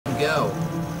go.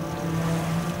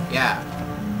 Yeah.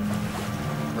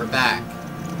 We're back.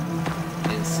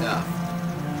 And stuff.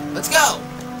 Let's go!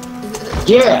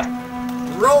 Yeah!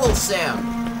 Roll,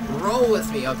 Sam! Roll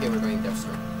with me. Okay, we're going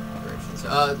different directions.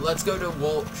 Let's go to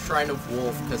Shrine of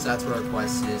Wolf, because that's where our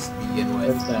quest is to begin with.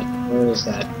 Where's that? Where is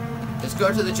that? Just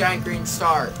go to the giant green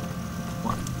star.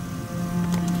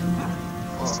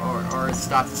 Or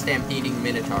stop stampeding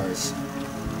minotaurs.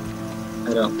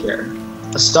 I don't care.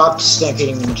 Stop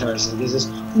stampeding minotaurs. It gives us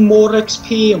more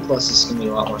XP, and plus it's gonna be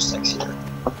a lot more sexier.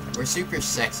 We're super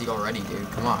sexy already, dude.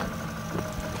 Come on.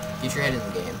 Get your head in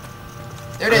the game.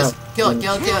 There it is! Kill it,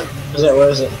 kill it, kill it! Where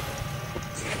is it?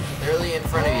 Literally in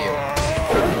front of you.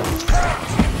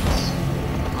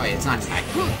 Oh, wait, it's not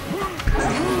attacking me.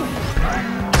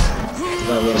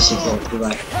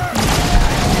 Goodbye.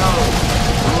 No!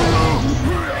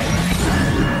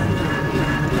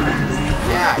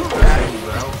 Yeah, get out of here,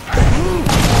 bro.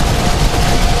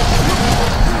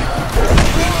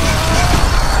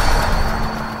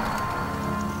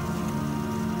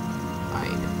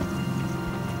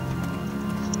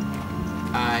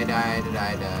 I died.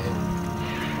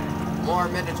 More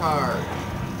Minotaur.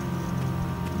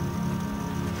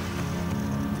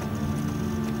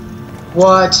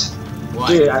 What? What?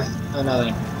 Dude, I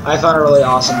found a really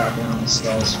awesome weapon on the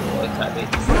skulls for really heavy.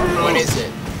 What is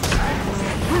it?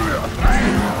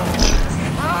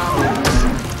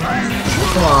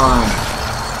 Come on.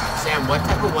 Sam, what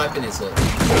type of weapon is it?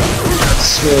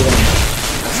 Screw them.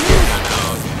 That's good, I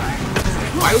know.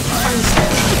 Why would you find this?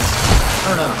 I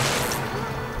don't know.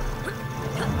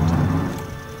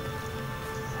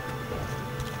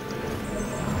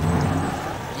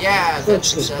 Yeah,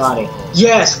 that's this body.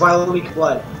 Yes, violent weak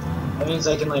blood. That means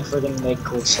I can like friggin' make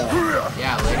cool stuff.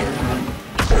 Yeah, later.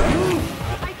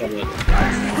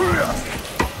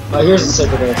 Oh, here's the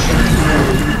secret option.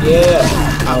 Yeah.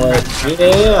 No wait.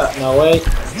 Yeah. No wait.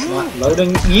 It's not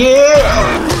loading.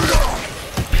 Yeah.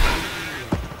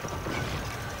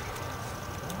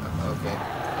 Okay.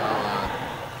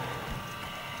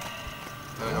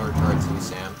 I'm in order towards you,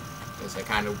 Sam, because I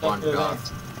kind of wandered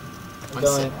off. One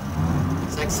sec.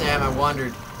 It's like Sam, I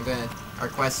wandered. Our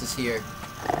quest is here.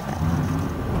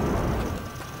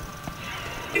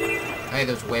 Hey,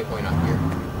 there's a waypoint up here.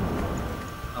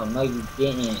 Oh no, you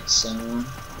didn't, son.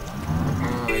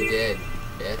 Oh, I did,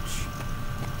 bitch.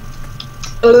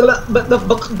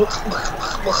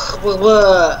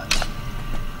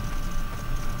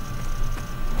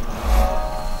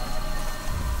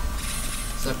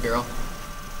 What's up, girl?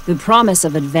 The promise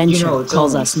of adventure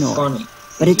calls us north,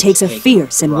 but it takes a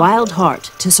fierce and wild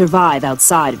heart to survive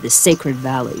outside of this sacred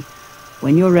valley.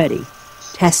 When you're ready,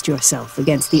 test yourself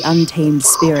against the untamed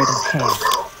spirit of Hare.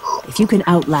 If you can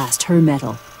outlast her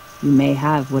metal, you may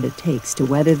have what it takes to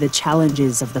weather the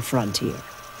challenges of the frontier.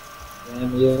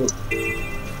 Damn you.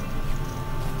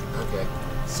 Okay.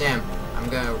 Sam, I'm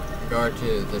gonna go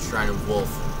to the Shrine of Wolf.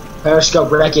 Periscope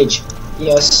wreckage.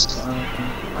 Yes.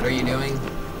 What are you doing?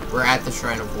 We're at the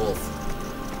Shrine of Wolf.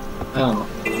 Oh.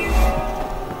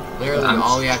 Literally,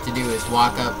 all we have to do is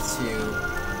walk up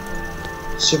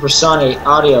to... Supersonic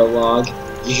audio log.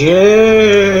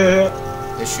 Yeah!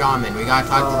 The shaman. We gotta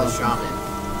talk to the shaman.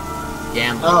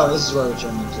 Gamley. Oh, this is where we're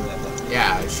turning into that thing.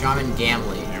 Yeah, Shaman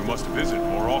Gamley. You must visit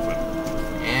more often.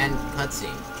 And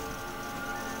cutscene.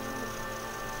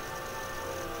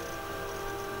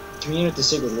 Commune with the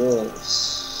Sacred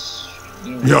Wolves.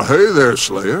 Yeah, hey there,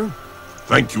 Slayer.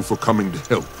 Thank you for coming to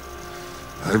help.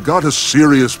 I've got a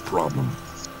serious problem.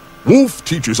 Wolf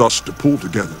teaches us to pull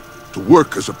together, to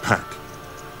work as a pack.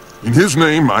 In his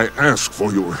name, I ask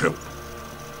for your help.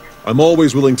 I'm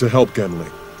always willing to help, Gamley.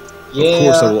 Yeah, of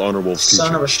course I will honor Wolf's son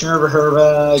teaching. of a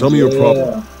Schnurberherba. Tell me your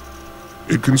problem.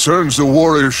 It concerns the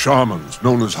warrior shamans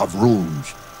known as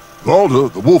Havroons. Valda,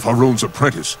 the Wolf Havroon's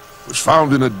apprentice, was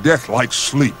found in a death-like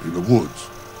sleep in the woods.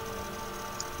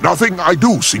 Nothing I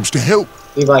do seems to help.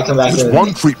 Levi, come back. There's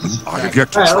one treatment I have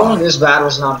yet to try. This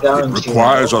battle's not going. It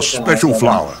requires a special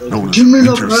flower known as Give me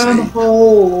the winter sage.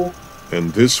 manifold.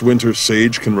 And this winter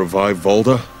sage can revive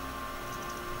Valda?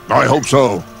 I hope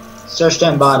so. Search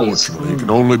them bodies. Fortunately, it can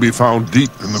only be found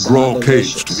deep in the Grawl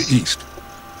caves to the east,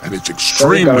 and it's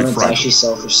extremely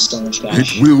fragile.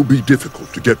 It will be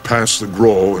difficult to get past the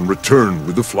Grawl and return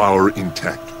with the flower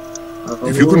intact.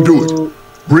 If you can do it,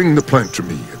 bring the plant to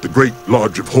me at the Great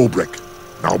Lodge of Holbreck.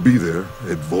 I'll be there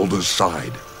at Volda's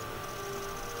side.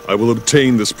 I will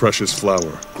obtain this precious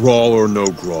flower, Grawl or no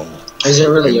Grawl. Is it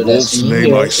really your Wolf's destiny?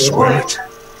 name, I swear it.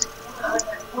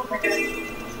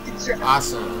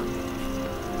 Awesome.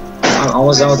 I'm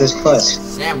almost done with this quest.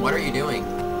 Sam, what are you doing?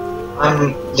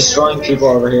 I'm destroying people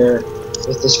over here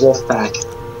with this wolf pack.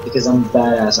 Because I'm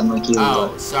badass, I'm like you.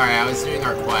 Oh, sorry, I was doing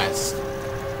our quest.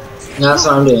 That's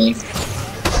what I'm doing.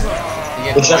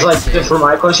 Which has like, for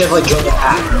my quest, you have to like join the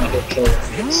pack and like kill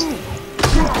things.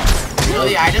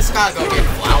 Really? I just gotta go get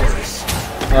flowers.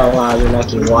 Oh wow, you're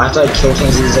lucky. Well, I have to like kill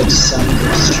things these like 7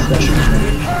 special.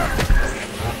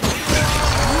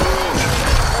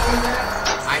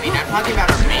 I mean, I'm talking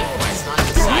about our main quest, not the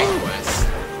side quest.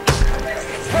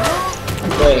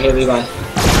 Wait, hey Levi.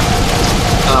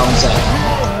 One sec.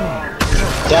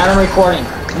 Dad, I'm recording.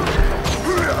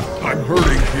 I'm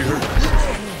hurting here.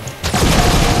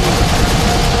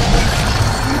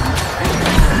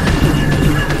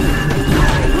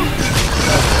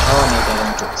 I'll make that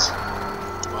entrance.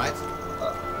 What?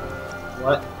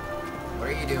 What? What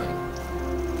are you doing?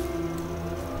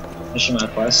 Finishing my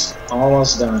quest.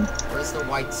 Almost done. Where's the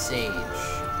white sage?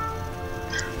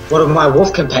 One of my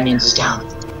wolf companions is down.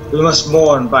 We must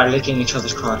mourn by licking each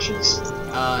other's crotches.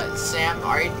 Sam,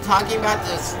 are you talking about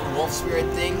this wolf spirit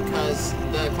thing? Cause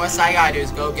the quest I gotta do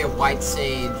is go get white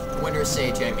sage, winter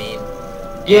sage, I mean.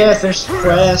 Yeah, finish the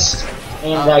quest.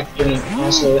 And that giving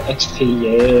also XP,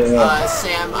 yeah.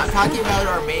 Sam, I'm talking about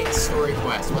our main story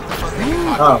quest. What the fuck are you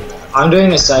talking about? I'm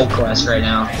doing a side quest right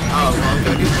now. Oh, well,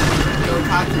 go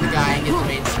talk to the guy and get the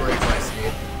main story quest,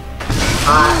 dude.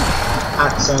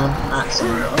 Sam.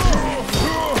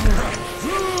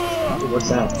 Dude, what's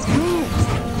that?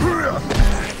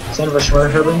 Son of a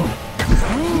short herban?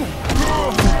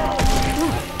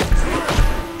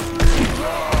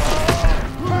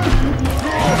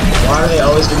 Why do they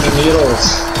always give me needles?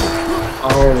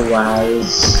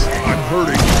 Always. I'm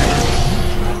hurting.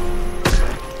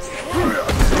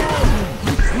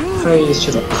 Praise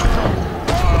to the...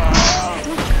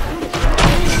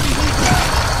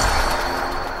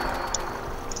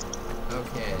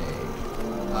 Okay.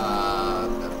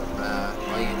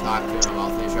 While you talk to him,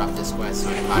 I'll finish off this quest so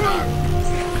I'm caught up.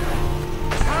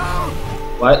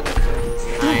 What?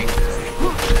 Hi.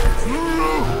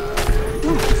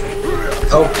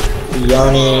 Oh,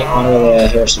 Yoni honor the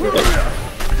hair spirit.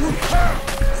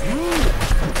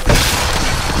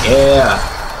 Yeah,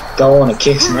 going to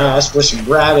kick some ass with some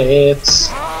rabbits.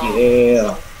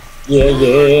 Yeah.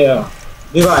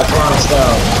 Levi, come on, let's go.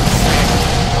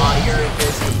 You're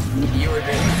busy. You were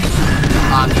busy.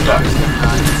 I was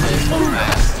gonna say so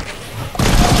fast.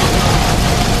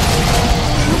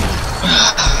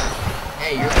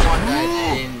 Hey, you're the one that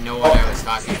didn't know what I was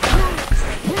talking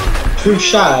about. Too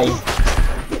shy.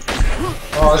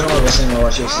 Oh, I was only listening to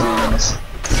what you were saying.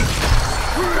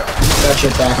 Got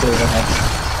your back over there.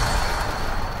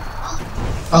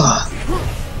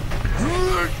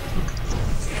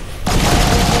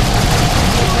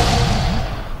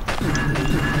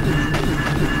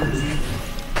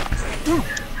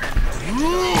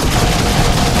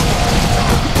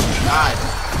 God,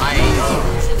 my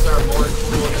illusions are more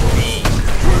cool than me.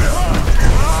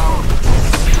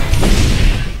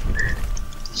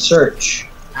 Search.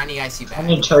 Tiny icy bag.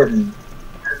 Tiny totem.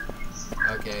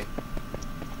 Okay.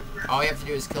 All we have to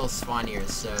do is kill Spawniers,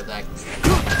 so that...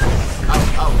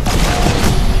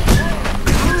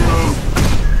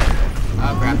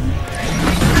 Oh, crap.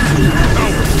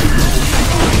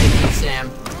 Sam.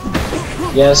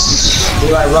 Yes.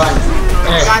 Levi, run.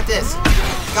 Hey. Got this.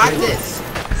 Got this.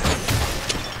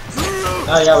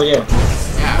 Oh, yeah, we do.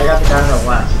 Yeah. I got the guy on the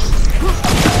left.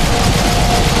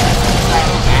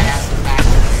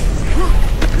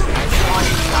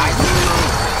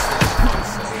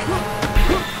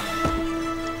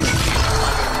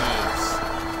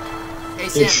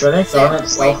 Hey Sam, wait,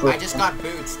 I just got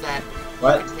boots that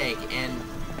what? you can take, and...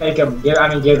 Take them,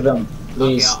 give them,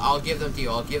 please. Okay, I'll give them to you,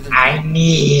 I'll give them to I you.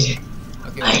 need...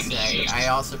 Okay, one sec. I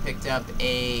also picked up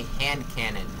a hand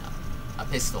cannon, a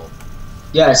pistol.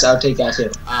 Yes, I'll take that too.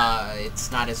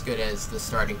 It's not as good as the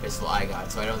starting pistol I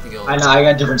got, so I don't think it'll... I know, I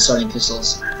got different starting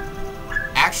pistols.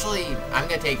 Actually, I'm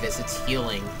gonna take this, it's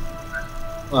healing.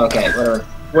 Okay, whatever.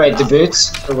 Wait, the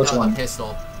boots? Or which one? The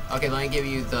pistol. Okay, let me give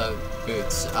you the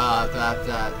boots.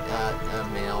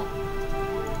 Mail.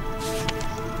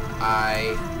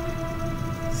 I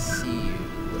see you.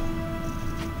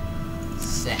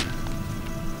 Send.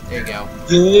 There you go.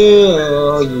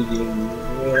 Yeah.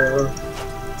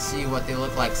 Let's see what they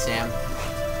look like, Sam.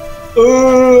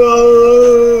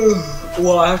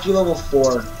 Well, I have to be level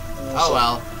 4. Oh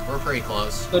well, we're pretty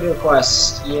close. Good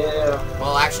request, yeah.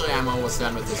 Well, actually, I'm almost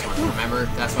done with this one. Remember?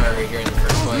 That's why we're here in the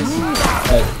first place.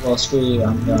 Right, well, screw you,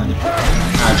 I'm done.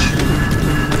 Ouch.